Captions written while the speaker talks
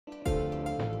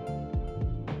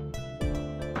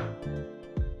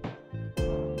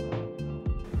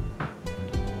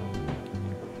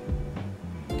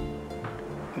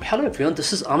Hello everyone,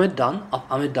 this is Amit Dunn of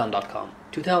AmitDunn.com.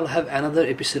 Today I'll have another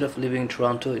episode of Living in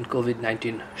Toronto in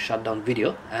COVID-19 shutdown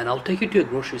video, and I'll take you to a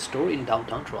grocery store in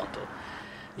downtown Toronto.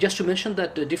 Just to mention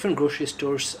that different grocery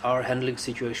stores are handling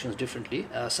situations differently.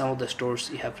 Some of the stores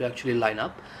you have to actually line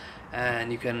up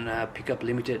and you can pick up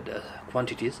limited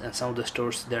quantities, and some of the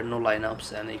stores there are no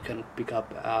lineups and you can pick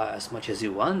up as much as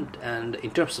you want. And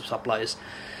in terms of supplies,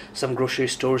 some grocery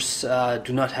stores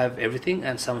do not have everything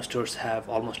and some stores have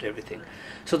almost everything.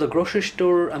 So the grocery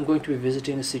store I'm going to be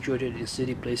visiting is situated in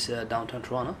CityPlace, downtown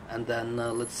Toronto, and then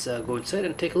let's go inside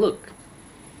and take a look.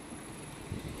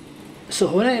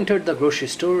 So when I entered the grocery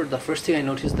store, the first thing I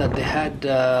noticed that they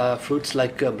had fruits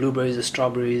like blueberries,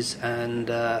 strawberries and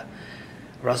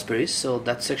raspberries, so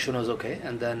that section was okay.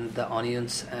 And then the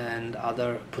onions and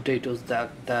other potatoes, that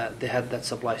they had that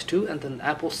supplies too. And then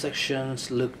apple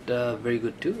sections looked very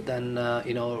good too. Then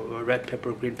red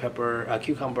pepper, green pepper,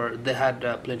 cucumber, they had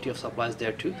plenty of supplies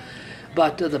there too.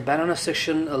 But the banana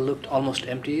section looked almost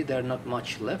empty. There not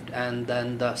much left. And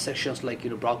then the sections like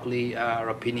broccoli,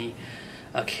 rapini,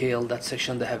 kale, that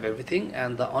section they have everything.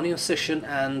 And the onion section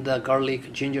and the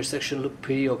garlic, ginger section looked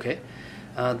pretty okay.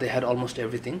 They had almost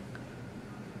everything.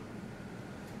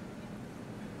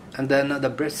 And then the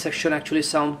bread section, actually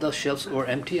some of the shelves were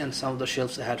empty and some of the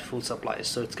shelves had full supplies,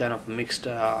 so it's kind of mixed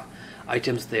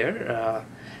items there.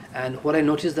 And what I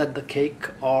noticed that the cake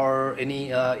or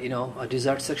any a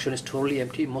dessert section is totally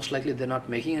empty. Most likely they're not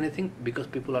making anything because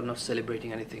people are not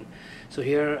celebrating anything. So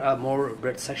here are more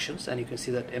bread sections and you can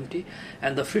see that empty.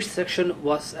 And the fish section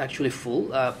was actually full.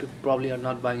 People probably are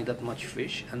not buying that much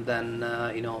fish. And then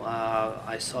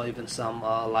I saw even some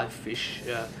live fish,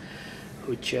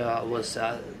 which was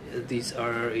these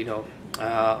are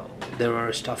there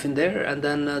were stuff in there. And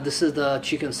then this is the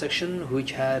chicken section,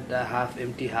 which had half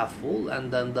empty, half full.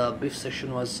 And then the beef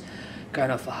section was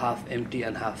kind of half empty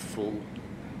and half full.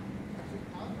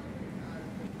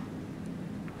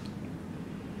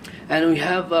 And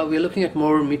we're looking at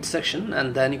more meat section,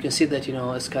 and then you can see that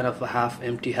it's kind of a half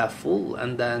empty, half full.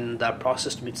 And then the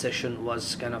processed meat section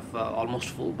was kind of almost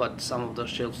full, but some of the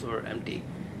shelves were empty.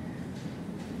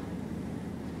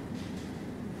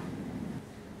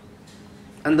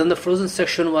 And then the frozen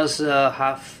section was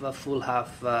half full,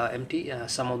 half empty.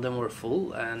 Some of them were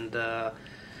full. And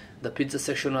the pizza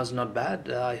section was not bad.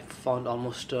 I found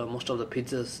almost most of the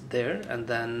pizzas there. And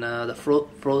then the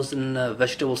frozen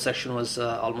vegetable section was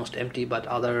almost empty, but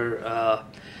other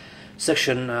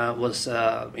section was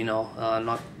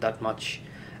not that much.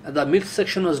 The milk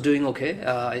section was doing okay.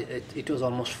 It was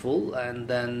almost full. And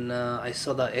then I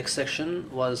saw the egg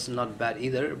section was not bad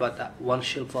either, but one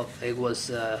shelf of egg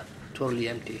was totally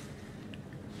empty.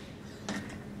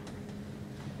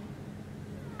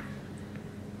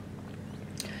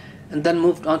 And then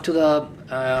moved on to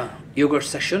the yogurt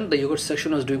section. The yogurt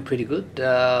section was doing pretty good.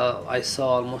 I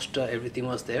saw almost everything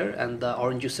was there, and the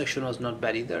orange juice section was not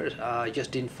bad either. I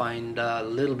just didn't find a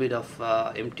little bit of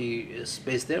empty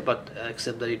space there, but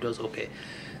except that it was okay.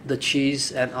 The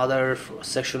cheese and other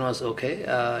section was okay.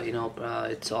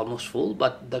 It's almost full,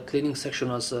 but the cleaning section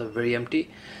was very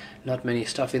empty. Not many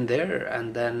stuff in there.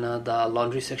 And then the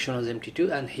laundry section was empty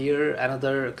too. And here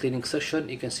another cleaning section.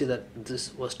 You can see that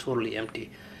this was totally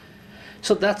empty.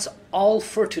 So that's all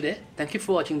for today. Thank you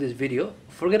for watching this video.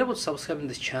 Forget about subscribing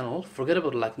this channel. Forget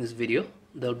about liking this video.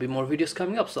 There will be more videos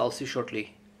coming up, so I'll see you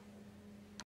shortly.